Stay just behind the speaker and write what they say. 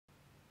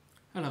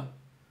Hello.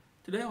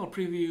 Today I'll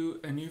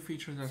preview a new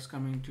feature that's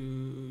coming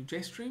to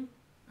JetStream.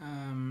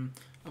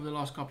 Over the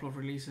last couple of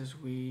releases,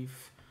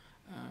 we've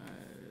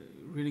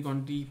really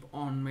gone deep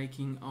on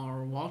making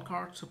our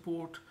wildcard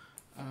support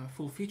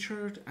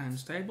full-featured and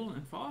stable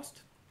and fast.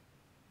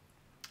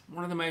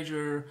 One of the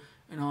major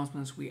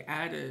announcements we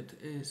added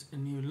is a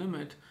new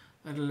limit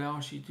that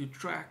allows you to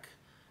track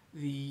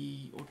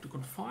or to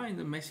confine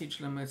the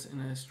message limits in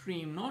a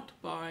stream, not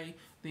by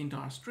the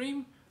entire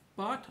stream,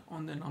 but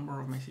on the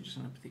number of messages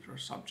in a particular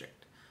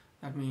subject.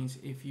 That means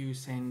if you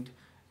send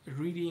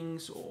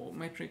readings or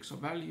metrics or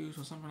values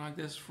or something like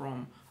this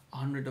from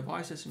 100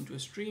 devices into a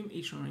stream,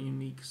 each on a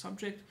unique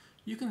subject,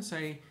 you can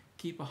say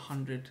keep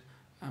 100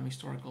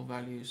 historical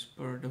values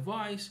per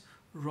device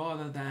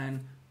rather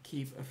than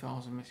keep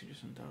 1,000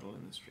 messages in total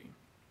in the stream.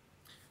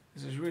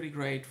 This is really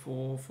great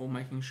for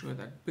making sure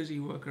that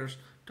busy workers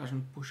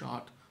doesn't push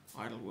out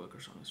idle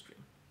workers on the stream.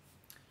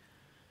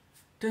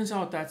 Turns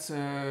out that's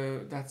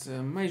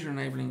a major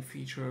enabling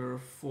feature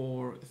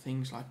for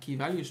things like key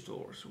value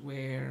stores,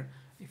 where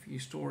if you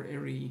store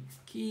every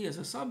key as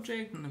a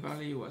subject and the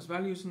value as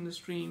values in the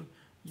stream,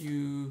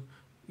 you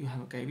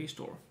have a KV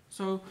store.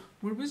 So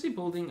we're busy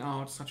building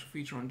out such a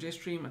feature on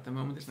JetStream. At the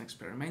moment, it's an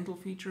experimental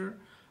feature.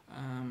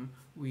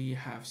 We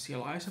have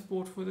CLI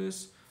support for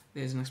this.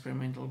 There's an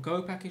experimental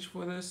Go package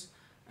for this,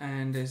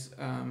 and there's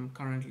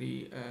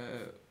currently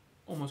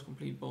almost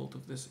complete build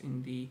of this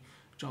in the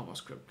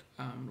JavaScript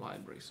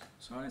libraries.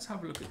 So let's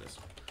have a look at this.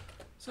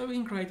 So we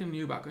can create a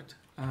new bucket.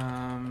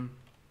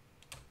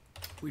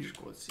 We just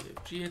call it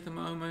CFG at the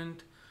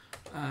moment.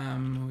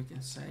 We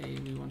can say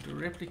we want to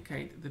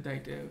replicate the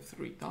data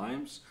 3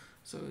 times.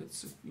 So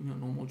it's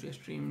normal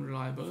JetStream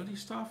reliability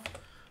stuff.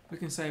 We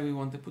can say we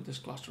want to put this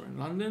cluster in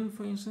London,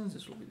 for instance.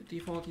 This will be the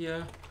default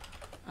here.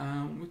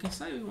 We can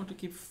say we want to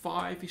keep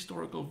 5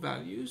 historical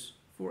values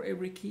for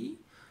every key.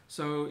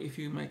 So if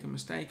you make a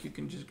mistake, you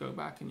can just go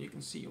back and you can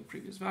see your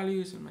previous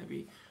values and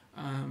maybe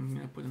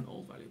put an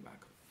old value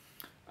back.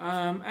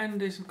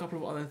 And there's a couple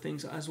of other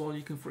things as well.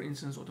 You can, for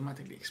instance,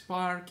 automatically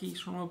expire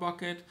keys from a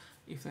bucket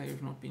if they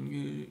have not been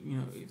used.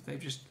 If they've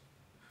just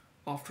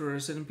after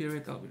a certain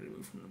period, they'll be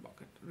removed from the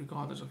bucket,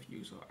 regardless of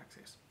use or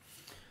access.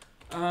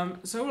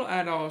 So we'll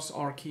add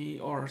our key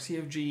or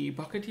CFG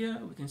bucket here.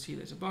 We can see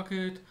there's a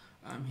bucket.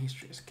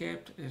 History is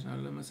kept. There's no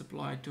limits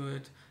applied to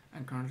it,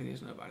 and currently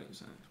there's no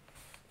values in it.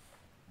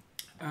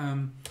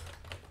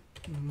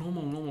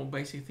 Normal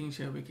basic things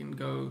here. We can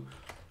go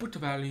put the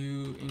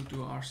value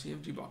into our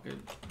CFG bucket,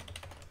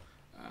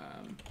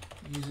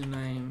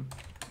 username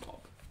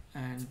Bob,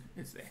 and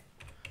it's there.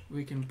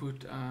 We can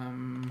put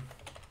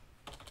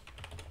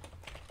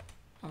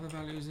other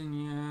values in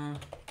here.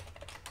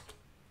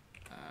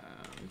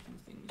 We can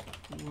things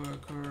like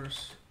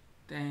workers,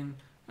 10,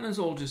 and it's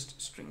all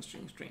just string,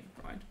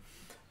 right?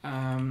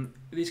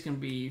 These can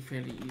be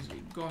fairly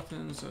easily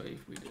gotten. So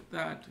if we did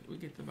that, we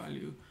get the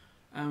value.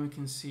 And we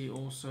can see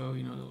also, a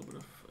little bit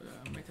of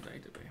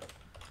metadata there.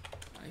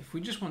 If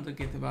we just want to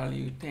get the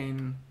value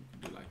 10,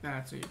 do like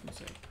that. So you can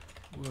say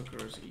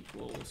workers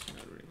equals,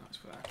 really nice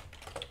for that.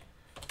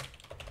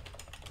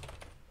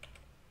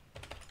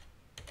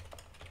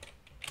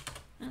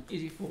 And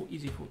easy for.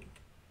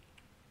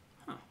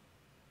 Huh.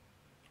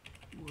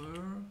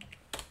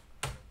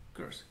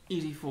 Workers,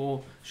 easy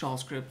for shell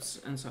scripts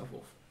and so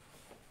forth.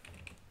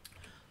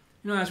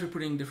 As we're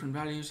putting different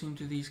values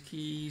into these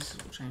keys,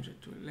 we'll change it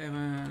to 11,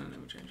 and then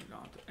we'll change it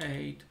down to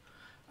 8.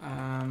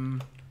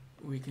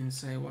 We can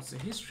say what's the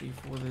history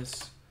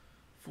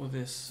for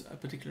this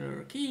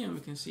particular key, and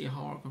we can see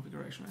how our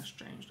configuration has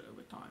changed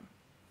over time.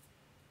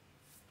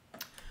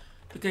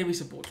 The KV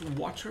supports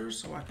watchers,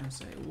 so I can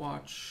say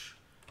watch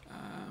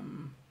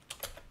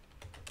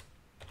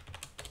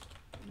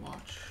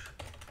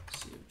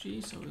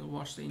CFG, so we'll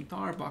watch the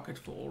entire bucket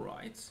for all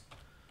writes.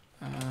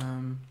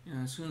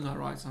 As soon as I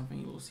write something,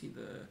 you will see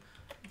the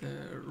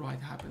write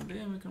happen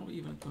there. We can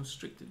even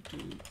constrict it to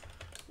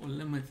or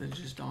limit it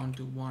just down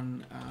to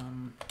one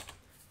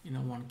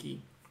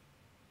key.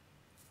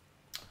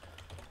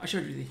 I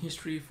showed you the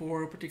history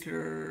for a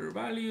particular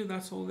value.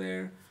 That's all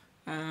there,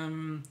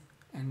 and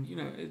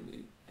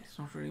it's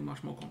not really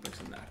much more complex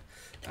than that.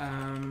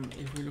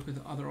 If we look at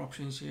the other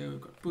options here,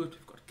 we've got put,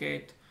 we've got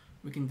get.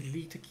 We can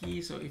delete a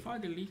key. So if I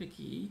delete a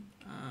key.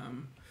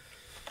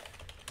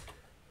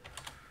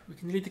 We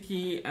can delete the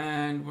key,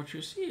 and what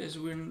you see is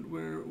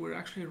we're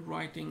actually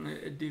writing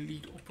a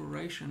delete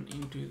operation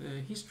into the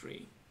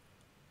history.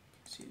 You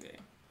can see there.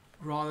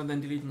 Rather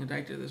than deleting the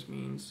data, this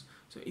means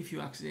so if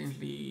you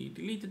accidentally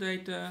delete the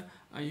data,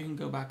 you can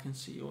go back and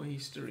see your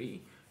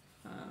history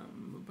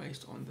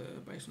based on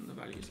the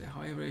values there.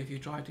 However, if you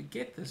try to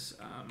get this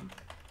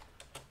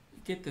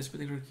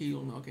particular key,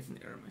 you'll now get an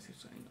error message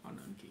saying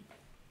unknown key,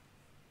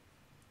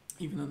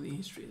 even though the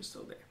history is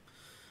still there.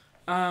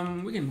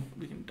 We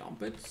can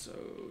dump it, so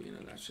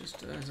that's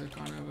just as a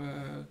kind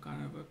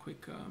of a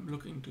quick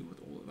look into what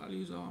all the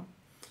values are.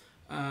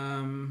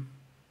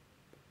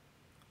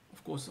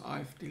 Of course,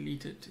 I've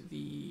deleted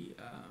the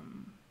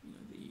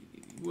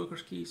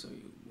workers key, so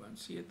you won't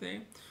see it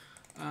there.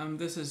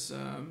 This is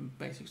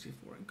basically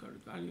for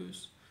encoded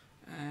values,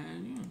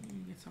 and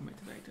you get some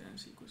metadata and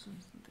sequences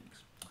and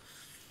things.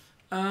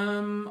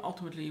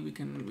 Ultimately, we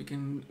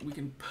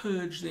can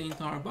purge the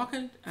entire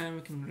bucket, and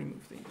we can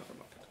remove the entire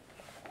bucket.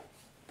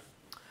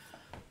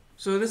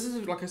 So this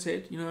is, like I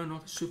said,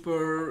 not a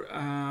super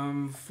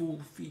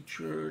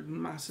full-featured,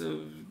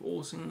 massive,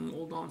 all singing,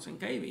 all dancing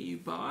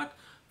KV, but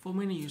for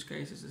many use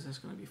cases, this is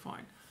going to be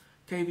fine.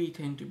 KV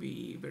tend to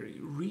be very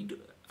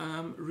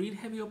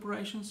read-heavy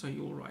operations, so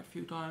you'll write a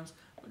few times,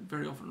 but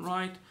very often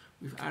write.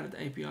 We've added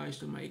APIs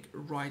to make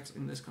writes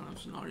in this kind of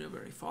scenario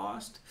very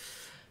fast.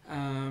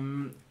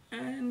 And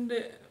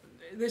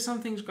there's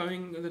some things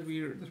going that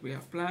we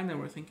have planned and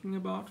we're thinking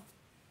about.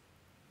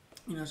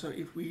 So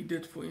if we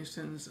did, for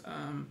instance,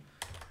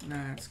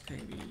 NATS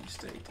KV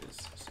status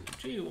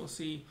CFG, we'll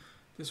see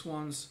this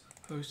one's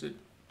hosted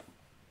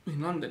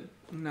in London.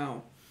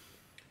 Now,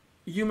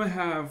 you may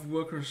have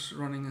workers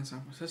running in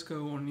San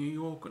Francisco or New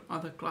York and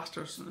other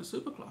clusters in a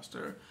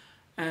supercluster,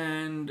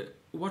 and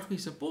what we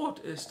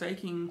support is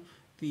taking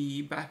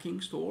the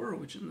backing store,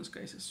 which in this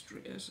case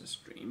is a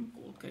stream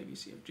called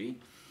KVCFG,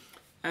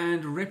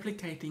 and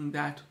replicating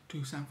that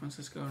to San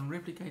Francisco and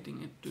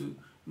replicating it to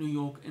New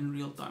York in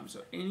real time.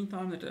 So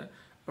anytime that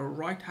a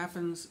write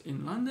happens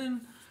in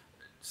London,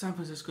 San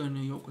Francisco and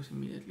New York is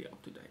immediately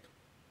up to date.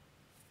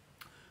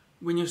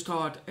 When you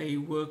start a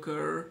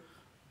worker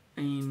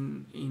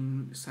in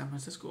San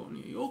Francisco or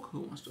New York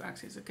who wants to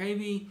access a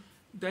KV,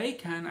 they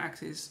can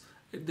access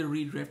the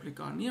read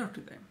replica near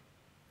to them.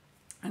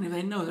 And if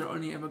they know they're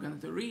only ever going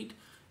to read,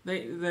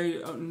 they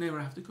never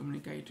have to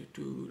communicate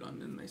to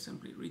London. They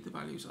simply read the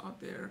values out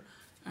there,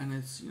 and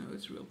it's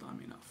it's real time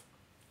enough.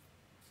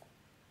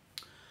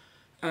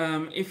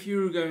 If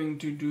you're going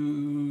to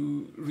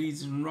do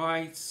reads and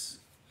writes,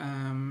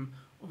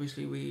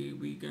 obviously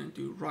we're going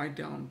to write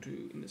down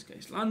to, in this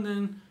case,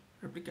 London.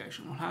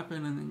 Replication will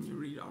happen, and then you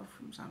read out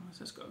from San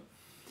Francisco.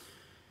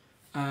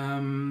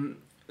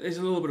 There's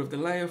a little bit of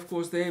delay, of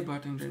course, there,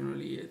 but in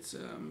generally it's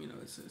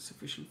it's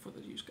sufficient for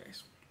the use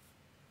case.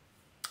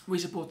 We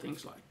support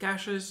things like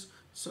caches.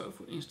 So,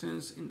 for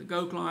instance, in the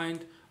Go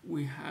client,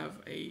 we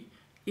have a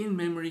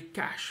in-memory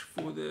cache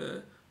for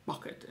the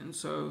bucket, and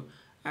so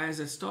as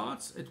it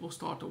starts, it will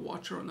start a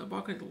watcher on the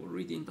bucket. It will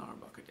read the entire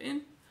bucket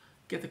in,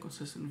 get a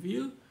consistent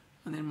view,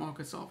 and then mark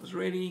itself as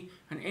ready.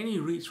 And any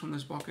reads from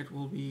this bucket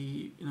will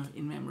be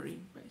in memory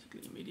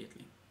basically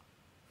immediately.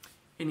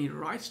 Any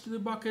writes to the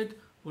bucket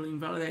will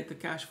invalidate the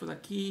cache for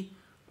that key,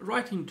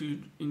 right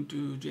into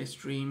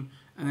JetStream,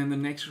 and then the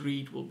next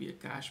read will be a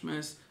cache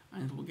miss,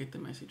 and it will get the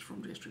message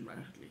from JetStream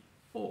directly.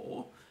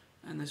 Or,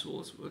 and this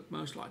will what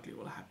most likely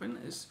will happen,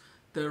 is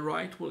the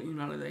write will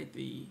invalidate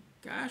the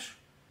cache.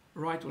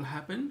 Write will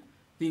happen,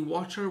 the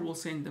watcher will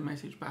send the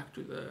message back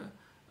to the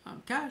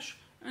cache,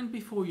 and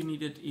before you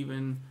need it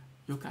even,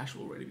 your cache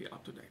will already be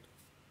up to date.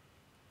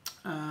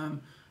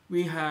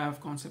 We have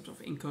concepts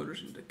of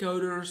encoders and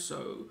decoders,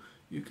 so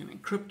you can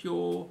encrypt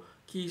your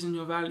keys and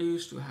your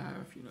values to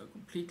have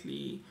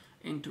completely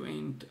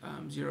end-to-end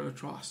zero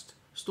trust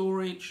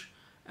storage,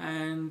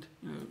 and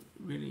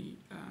really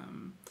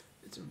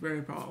it's a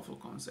very powerful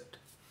concept.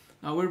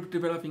 Now we're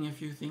developing a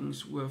few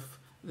things with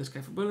this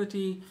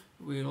capability.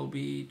 We'll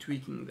be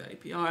tweaking the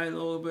API a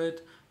little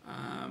bit.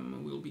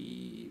 We'll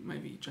be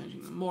maybe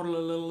changing the model a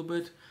little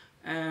bit,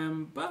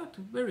 but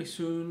very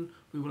soon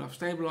we will have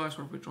stabilized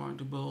what we're trying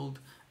to build,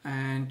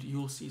 and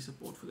you'll see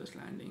support for this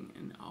landing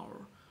in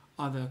our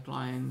other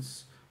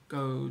clients,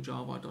 Go,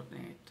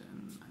 Java.net,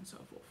 and so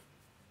forth.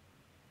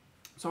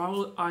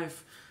 So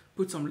I've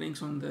put some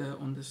links on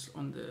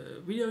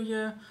the video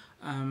here.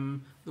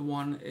 The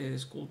one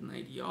is called an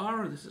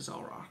ADR. This is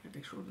our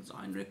architectural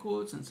design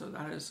records, and so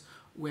that is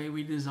where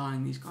we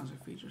design these kinds of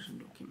features and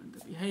document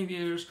the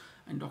behaviors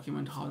and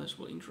document how this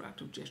will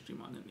interact with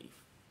JetStream underneath.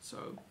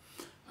 So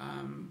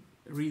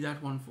read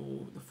that one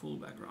for the full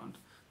background.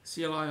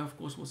 CLI, of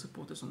course, will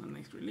support this on the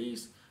next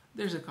release.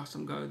 There's a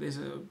custom Go, there's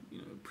a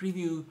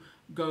preview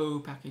Go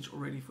package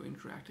already for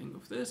interacting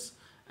with this,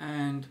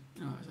 and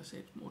as I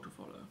said, more to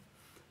follow.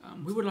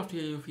 We would love to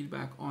hear your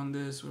feedback on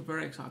this. We're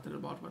very excited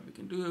about what we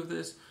can do with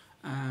this,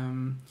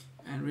 and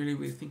really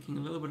we're thinking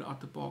a little bit out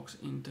the box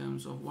in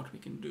terms of what we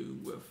can do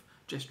with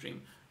JetStream.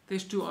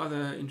 There's two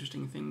other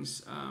interesting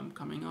things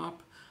coming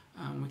up.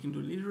 We can do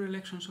leader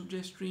elections of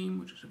JetStream,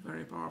 which is a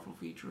very powerful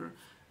feature,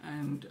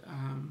 and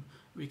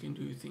we can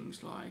do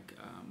things like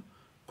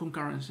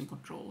concurrency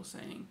control,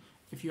 saying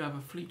if you have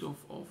a fleet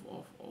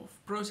of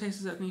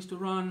processes that needs to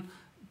run,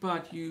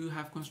 but you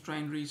have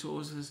constrained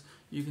resources,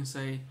 you can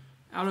say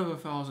out of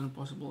 1,000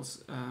 possible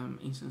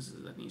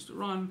instances that needs to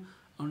run,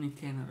 only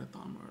 10 at a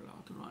time are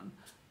allowed to run.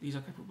 These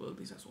are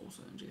capabilities that's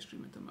also in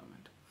JetStream at the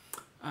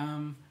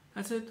moment.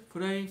 That's it for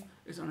today.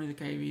 It's only the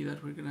KV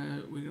that we're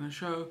gonna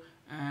show,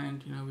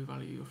 and we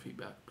value your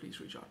feedback. Please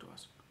reach out to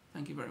us.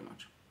 Thank you very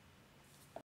much.